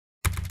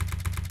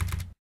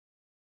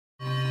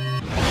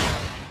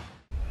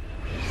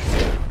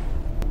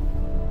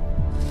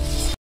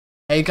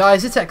Hey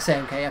guys, it's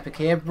xAMK Epic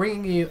here,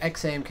 bringing you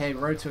xAMK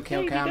Road to a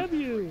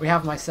Killcam. We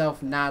have myself,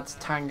 Nads,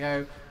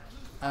 Tango,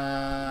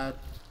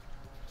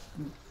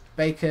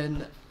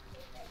 Bacon,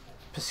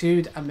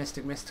 Pursued, and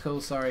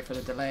Mystical. Sorry for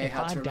the delay. If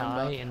had to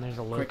remember. die and there's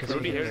a locust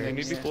Quickly, here,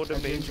 hope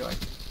you enjoy.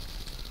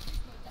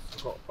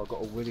 I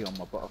got a willy on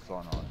my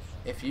butterfly knife.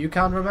 If you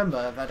can't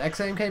remember that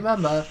xAMK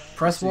member,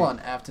 press 1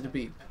 after the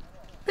beep.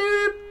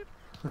 Beep!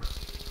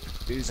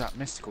 Who's that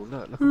Mystical?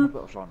 Look at my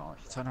butterfly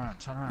knife. Turn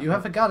around. You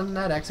have forgotten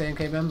that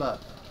xAMK member.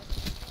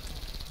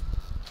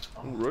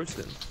 I'm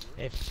roasting.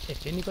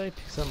 If anybody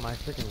picks up my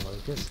freaking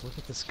locust, look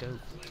at the scope.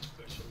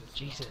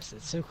 Jesus,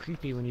 it's so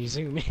creepy when you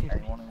zoom in.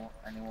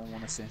 Anyone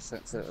want to see a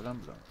set of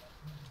emblem?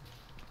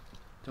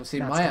 Don't see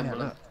my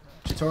emblem.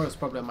 Tutorial's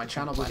probably on my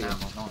channel by now.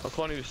 I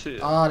can't even see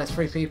it. Ah, there's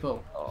 3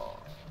 people. Oh,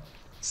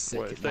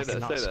 Wait, stay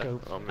there.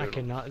 Oh,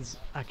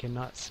 I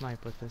cannot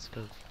snipe with this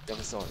scope. The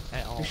other side.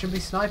 At all. We should be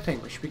sniping.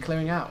 We should be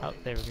clearing out. Oh,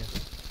 there we go.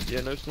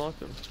 Yeah, no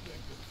sniping.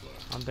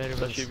 I'm better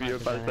with a Especially if you're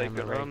sniper bad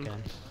than I am a bacon, ray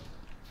gun.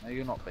 No,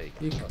 you're not big.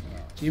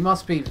 You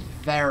must be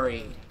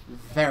very,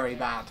 very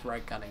bad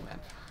ray gunning then.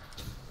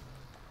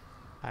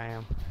 I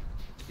am.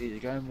 Yeah, you're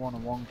going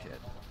 1-on-1, kid.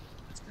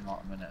 It's been like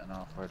a minute and a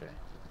half already.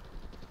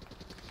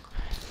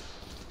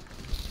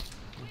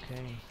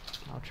 Okay,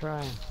 I'll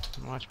try.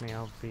 Watch me,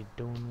 I'll be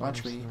doing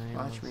Watch me.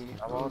 Watch me.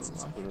 I've asked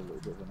to put a little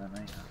bit of an MA.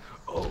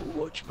 Oh,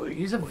 watch me.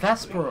 Use a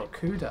Vesper or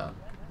Kuda.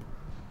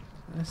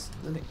 That's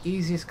the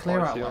easiest clear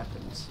out yeah.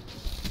 weapons.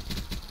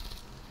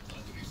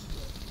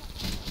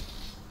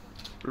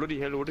 Bloody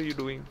hell, what are you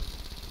doing?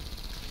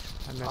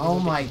 Oh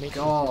my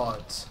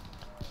god.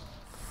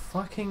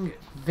 Fucking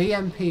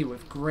VMP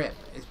with grip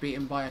is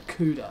beaten by a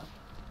Kuda.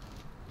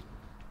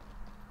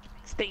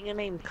 State your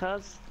name,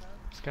 cuz.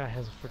 This guy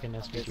has a freaking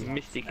It's SVG.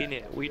 Mystic in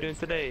it. What are you doing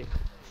today?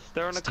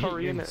 Stirring a State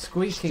curry your in name. it.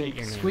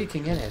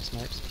 Squeaking in it.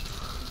 Snipes.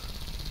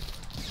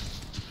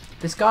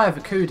 This guy with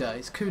a Kuda,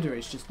 his Kuda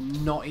is just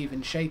not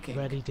even shaking.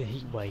 Ready to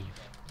heat wave.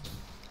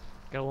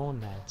 Go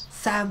on, lads.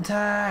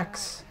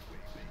 Samtax!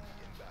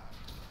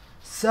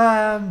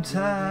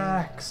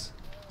 Samtax!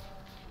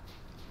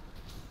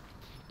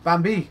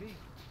 Bambi!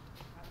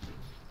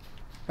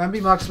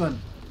 Bambi Marksman!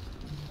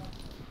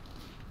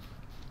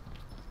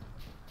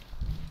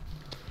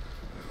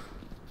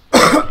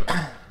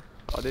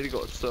 I nearly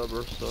got a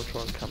server, so I'll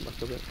try and come back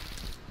a bit.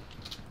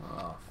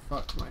 Oh,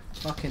 fuck my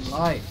fucking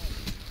life.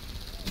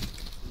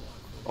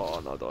 Oh,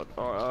 no, I died.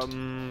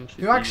 Alright,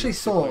 Who actually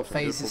saw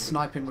phases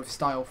sniping with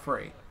style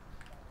 3?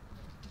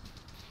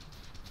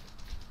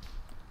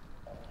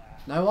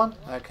 No one?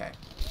 Okay.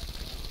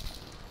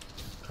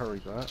 Curry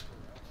back.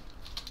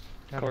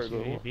 Got Sorry, a but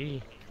what? UAV.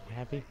 You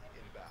happy?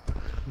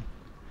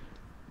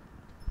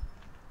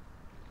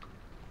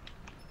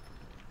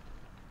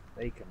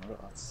 Bacon, look,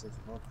 that's 6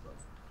 months.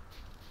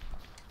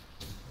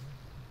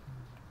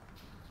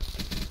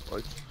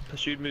 Right,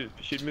 pursued move.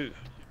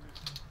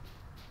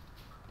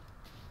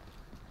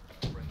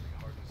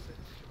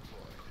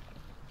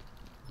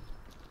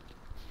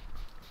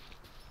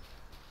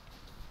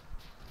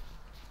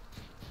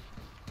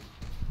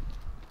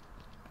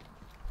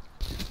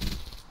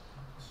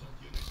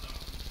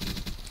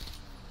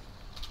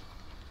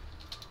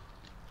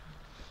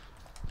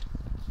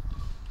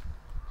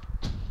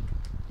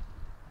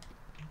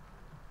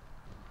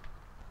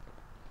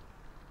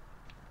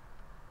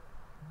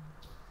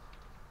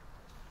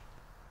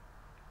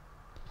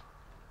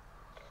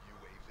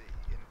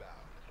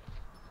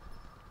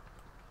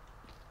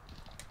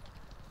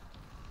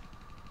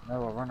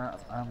 No, I run out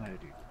of ammo,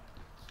 dude.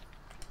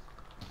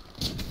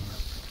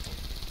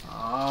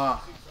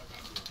 Ah.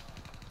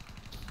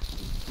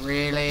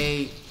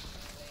 Really?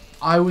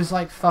 I was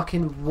like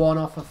fucking 1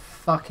 off a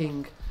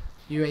fucking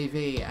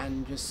UAV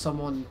and just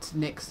someone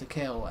nicks the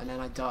kill and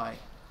then I die.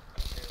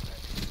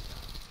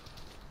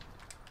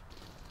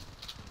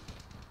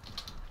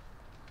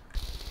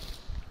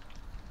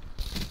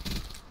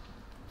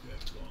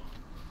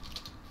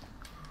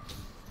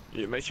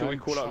 Yeah, make sure we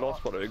call out last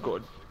spot. We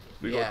got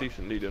Yeah. a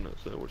decent lead in it,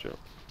 so watch out.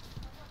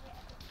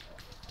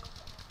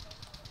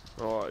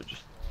 Alright,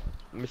 just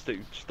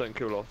don't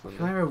kill last Can I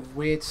then. hear a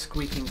weird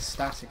squeaking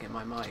static in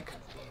my mic?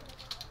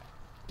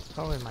 It's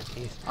probably my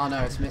teeth. Oh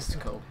no, it's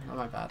Mystical. Oh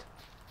my bad.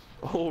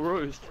 Oh,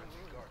 roast.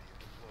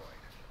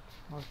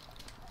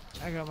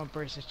 I got my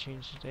braces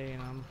changed today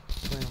and I'm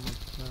playing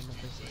on my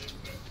business.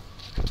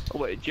 Oh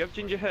wait, do you have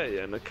ginger hair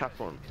yeah, and a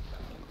cap on?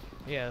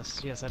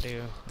 Yes, I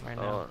do. Right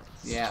now. Alright.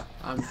 Yeah,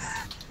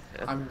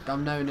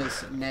 I'm known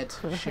as Ned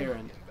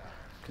Sheeran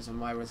because of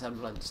my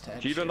resemblance to Ed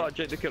Do you look Sheeran. like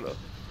Jake the Killer?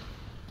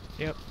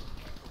 Yep.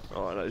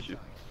 Alright, that is you.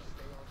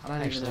 I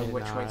don't even know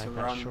which way to I've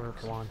got run.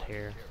 short blonde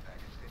hair.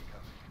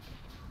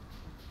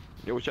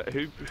 Yeah, watch out.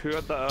 Who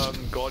had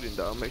that guardian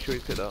down? Make sure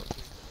you pick up.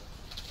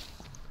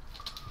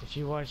 If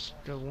you watched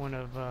one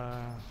of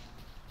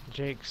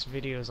Jake's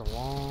videos a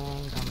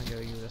long time ago,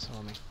 you would have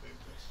saw me.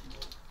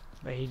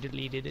 But he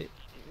deleted it.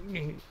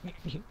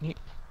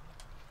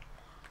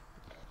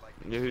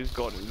 Yeah, who's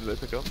guardian? Did they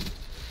pick up?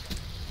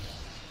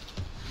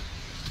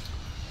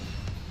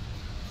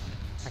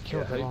 I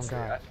killed the wrong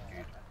guy.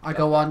 I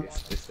go on.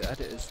 It's the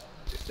editors.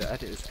 If the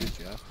edit is good,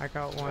 yeah. I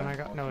got one. I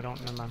got no. Don't.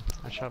 Never mind.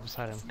 I shot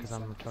beside him because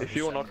I'm retarded. If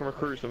you want, I can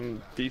recruit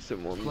some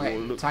decent ones. or Wait,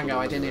 look for Tango, them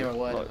I didn't hear a anyway.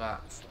 word Like, of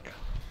that.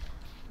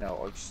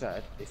 No, I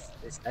said if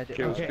it's edit.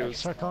 Kills, Okay, kills.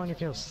 start calling your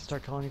kills.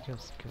 Start calling your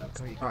kills. Call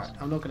your kills.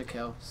 Alright, I'm not gonna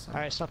kill. So.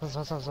 Alright, stop.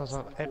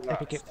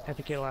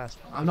 Epic it last.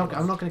 I'm not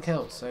gonna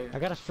kill. So. I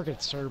got a freaking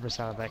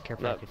Cerberus out of that care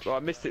No, package.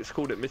 right, Mystics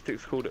called it.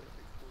 Mystics called it.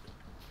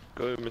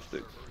 Go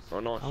Mystic. Oh,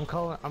 nice. I'm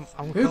calling. I'm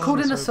Who calling called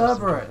in the Cerberus and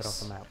drive it off Cerberus?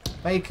 the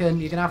map. Bacon,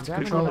 you're gonna have to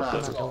Driving control it off the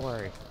that. map, don't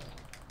worry.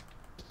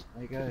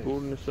 There you go.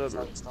 Called in the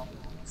server.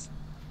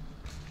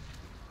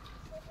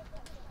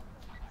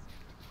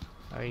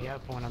 Oh, you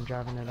got one. I'm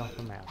driving it off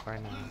the map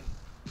right now.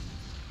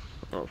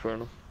 Oh, fair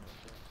enough.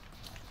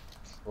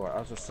 Right,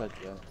 as I said,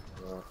 yeah.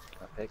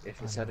 Epic,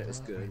 if it's edit is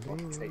good,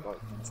 like take like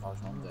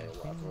montage one day or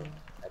whatever,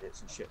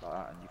 edits and shit like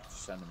that, and you can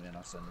just send them in.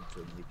 I send them to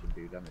him, and he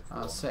can do them if you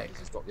want. Sick. Because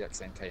he's got the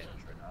xAMK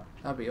intro now.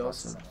 That'd be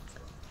awesome.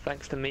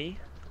 Thanks to me.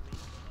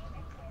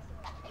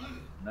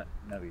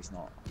 No, he's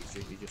not.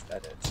 He just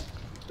edits.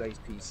 He plays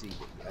PC,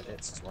 but he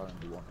edits as well,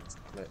 and he wants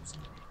clips.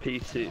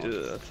 PT,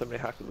 so many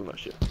hackers and that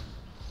shit.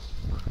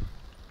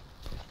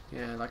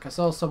 Yeah, like I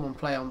saw someone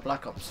play on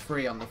Black Ops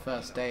 3 on the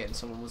first day and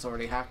someone was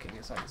already hacking.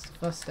 It's like, it's the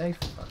first day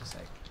for fuck's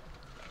sake.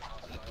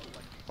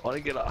 I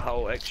didn't get like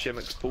how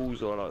xAMK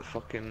balls are like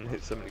fucking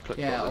hit so many clips.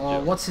 Yeah, like or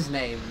that, what's his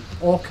name?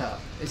 Orca.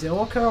 Is it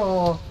Orca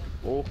or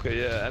Orca,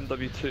 yeah,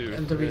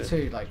 MW2.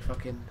 MW2? Like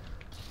fucking.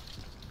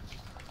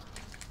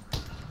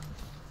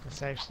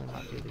 It's actually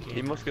not good Yeah. again.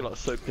 He must get like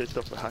so pissed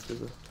off at hackers.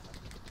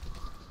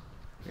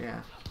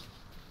 Yeah.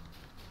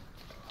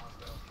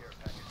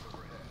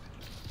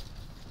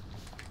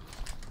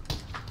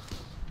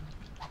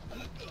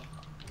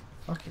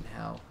 Fucking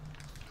hell.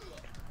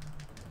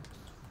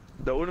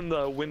 They're all in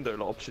the window,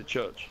 like opposite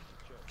church.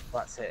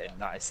 That's hitting.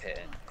 That is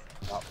hitting.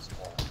 That was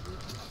one.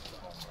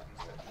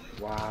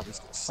 Wow, he's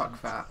got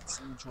Fuck that.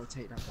 Someone try to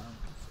take that down.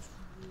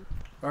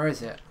 Where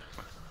is it?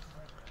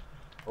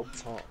 Up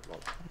top,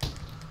 like.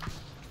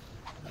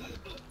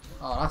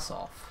 Oh, that's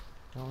off.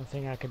 The only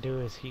thing I could do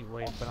is heat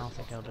wave, but I don't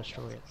think I'll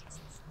destroy it.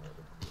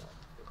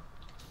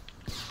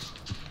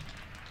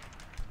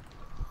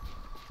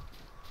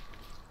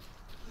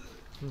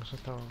 I'm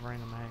just gonna throw a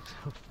random axe.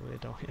 Hopefully they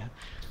don't hit.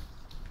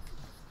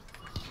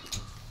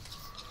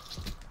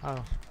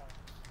 Oh.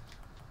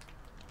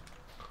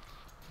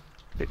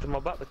 Picked him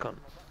up at the cunt.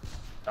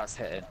 That's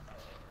hitting.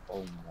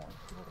 Oh my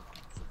god,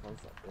 I'm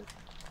surprised that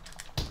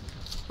did.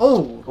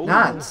 Oh, Ooh.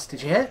 Nance,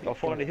 did you hit? I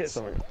finally hit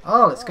something.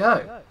 Oh, let's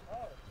go.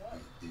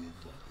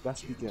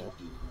 That's be good.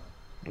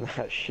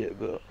 That shit,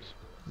 but.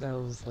 That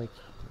was like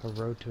a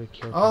road to a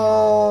kill.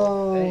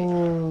 Oh,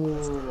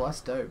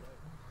 that's dope.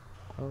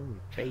 Oh,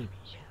 baby.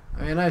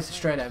 I mean, I know it's a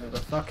straight over, but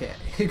fuck it.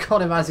 You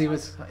got him as he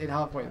was in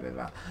halfway through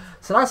that.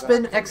 So that's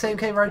been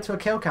xAMK Road to a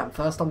Killcam,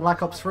 first on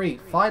Black Ops 3.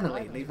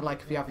 Finally, leave a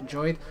like if you have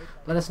enjoyed.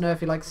 Let us know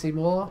if you'd like to see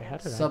more. Wait, how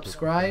did I do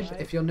Subscribe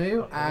that? if you're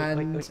new,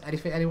 and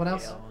wait. anyone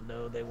else? Hell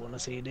no, they want to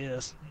see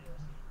this.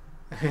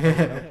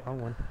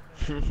 Wrong one.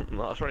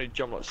 No, I was trying to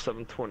jump like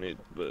 720,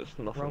 but it's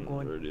nothing Wrong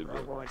one. really.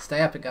 Wrong one. Stay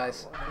epic,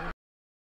 guys.